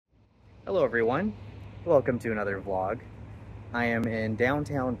Hello everyone, welcome to another vlog. I am in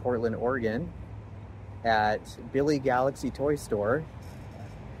downtown Portland, Oregon at Billy Galaxy Toy Store.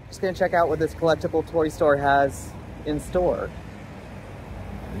 Just gonna check out what this collectible toy store has in store.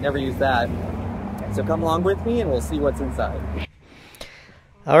 Never used that. So come along with me and we'll see what's inside.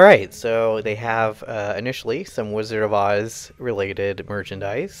 Alright, so they have initially some Wizard of Oz related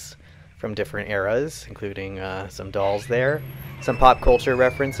merchandise from different eras, including some dolls there, some pop culture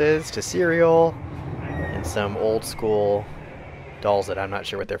references to cereal, and some old school dolls that I'm not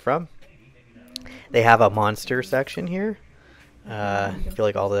sure what they're from. They have a monster section here. I feel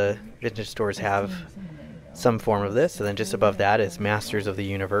like all the vintage stores have some form of this, and then just above that is Masters of the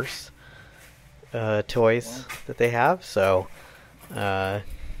Universe toys that they have. So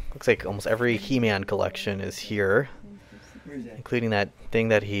looks like almost every He-Man collection is here, including that thing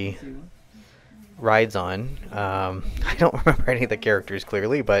that he rides on. I don't remember any of the characters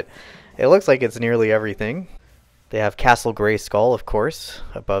clearly, but it looks like it's nearly everything. They have Castle Grayskull, of course,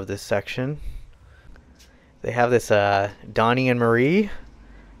 above this section. They have this Donnie and Marie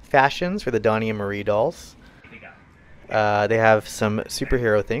fashions for the Donnie and Marie dolls. They have some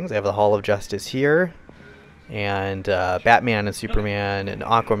superhero things. They have the Hall of Justice here, and Batman and Superman and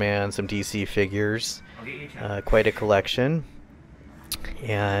Aquaman, some DC figures. Quite a collection.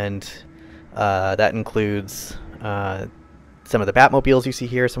 And that includes some of the Batmobiles you see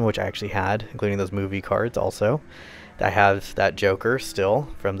here, some of which I actually had, including those movie cards also. I have that Joker still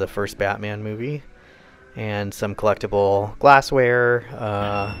from the first Batman movie, and some collectible glassware.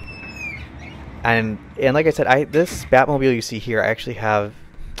 And like I said, this Batmobile you see here, I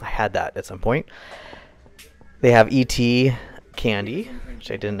had that at some point. They have E.T. candy,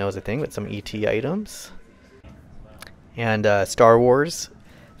 which I didn't know was a thing, but some E.T. items. And Star Wars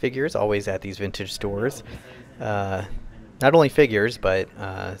figures, always at these vintage stores. Not only figures, but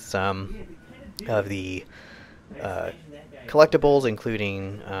some of the collectibles,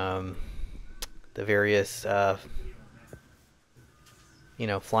 including the various,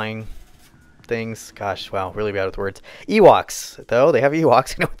 flying things. Gosh, wow, really bad with words. Ewoks, though. They have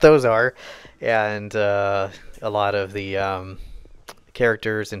Ewoks. You know what those are. And a lot of the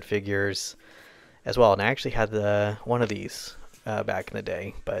characters and figures as well. And I actually had one of these back in the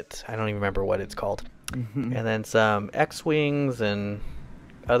day, but I don't even remember what it's called. And then some X-Wings and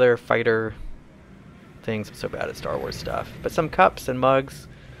other fighter things. I'm so bad at Star Wars stuff. But some cups and mugs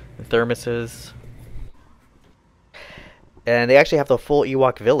and thermoses. And they actually have the full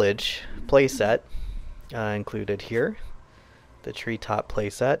Ewok Village playset included here. The treetop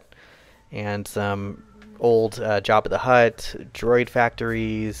playset. And some old Jabba the Hutt, droid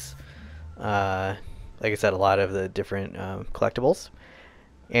factories. Like I said, a lot of the different collectibles.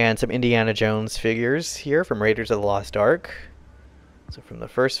 And some Indiana Jones figures here from Raiders of the Lost Ark. So from the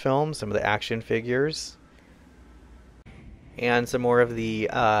first film, some of the action figures. And some more of the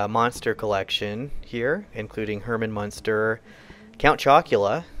monster collection here, including Herman Munster, Count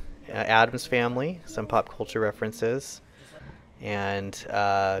Chocula, Addams Family, some pop culture references, and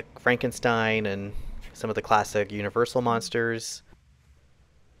Frankenstein and some of the classic Universal monsters.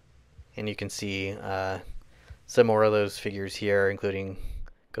 And you can see some more of those figures here, including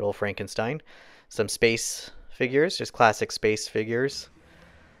good old Frankenstein. Some space figures, just classic space figures.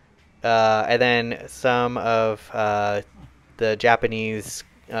 And then some of the Japanese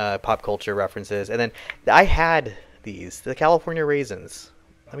pop culture references. And then I had these, the California Raisins.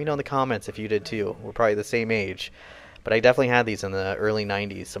 Let me know in the comments if you did too. We're probably the same age. But I definitely had these in the early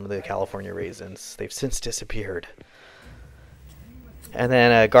 90s, some of the California Raisins. They've since disappeared. And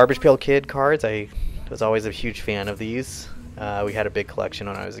then Garbage Pail Kid cards. I was always a huge fan of these. We had a big collection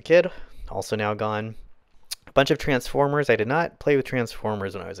when I was a kid, also now gone. A bunch of Transformers. I did not play with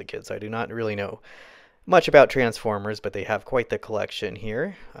Transformers when I was a kid, so I do not really know much about Transformers, but they have quite the collection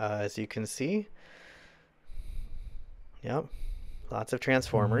here, as you can see. Yep, lots of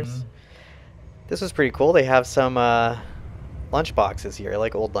Transformers. This was pretty cool. They have some lunch boxes here. I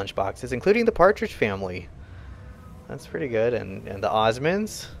like old lunch boxes, including the Partridge Family. That's pretty good. And the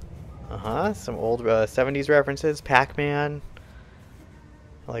Osmonds. Some old 70s references. Pac-Man.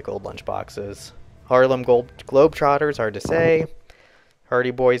 I like old lunch boxes. Harlem Globetrotters, hard to say.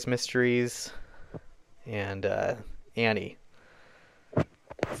 Hardy Boys Mysteries. And Annie.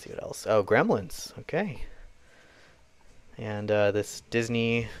 Let's see what else. Oh, Gremlins. Okay. And this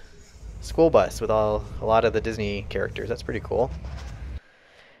Disney school bus with a lot of the Disney characters. That's pretty cool.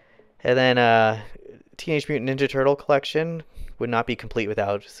 And then Teenage Mutant Ninja Turtle collection would not be complete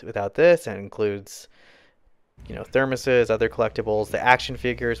without this, and includes, thermoses, other collectibles, the action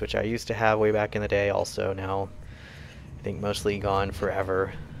figures, which I used to have way back in the day, also now I think mostly gone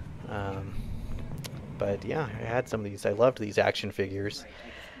forever. But yeah, I had some of these. I loved these action figures.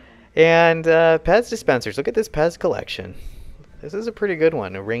 And Pez dispensers. Look at this Pez collection. This is a pretty good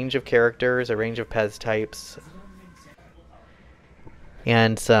one. A range of characters, a range of Pez types.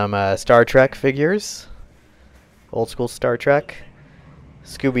 And some Star Trek figures. Old school Star Trek.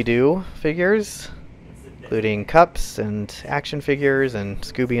 Scooby-Doo figures, including cups and action figures and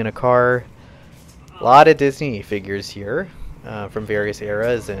Scooby in a car. A lot of Disney figures here from various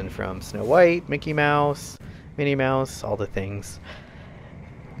eras and from Snow White, Mickey Mouse, Minnie Mouse, all the things.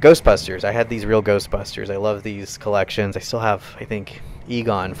 Ghostbusters. I had these real Ghostbusters. I love these collections. I still have, I think,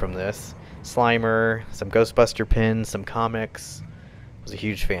 Egon from this. Slimer, some Ghostbuster pins, some comics. I was a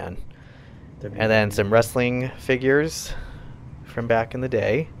huge fan. And then some wrestling figures from back in the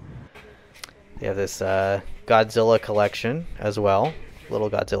day. They have this Godzilla collection as well. Little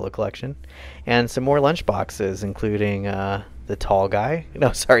Godzilla collection. And some more lunch boxes, including the Tall Guy.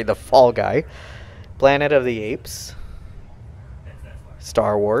 No, sorry, the Fall Guy. Planet of the Apes.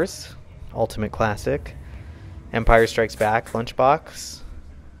 Star Wars, Ultimate Classic. Empire Strikes Back lunchbox.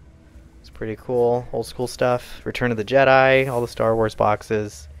 It's pretty cool. Old school stuff. Return of the Jedi, all the Star Wars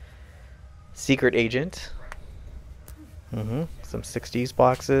boxes. Secret Agent. Some 60s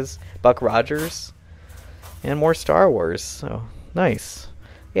boxes. Buck Rogers. And more Star Wars. So, nice.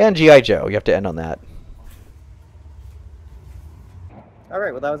 And G.I. Joe. You have to end on that.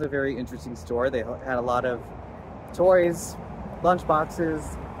 Alright, well that was a very interesting store. They had a lot of toys, lunch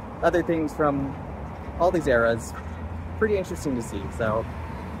boxes, other things from all these eras. Pretty interesting to see. So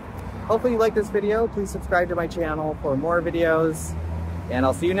hopefully you like this video. Please subscribe to my channel for more videos, and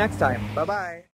I'll see you next time. Bye bye.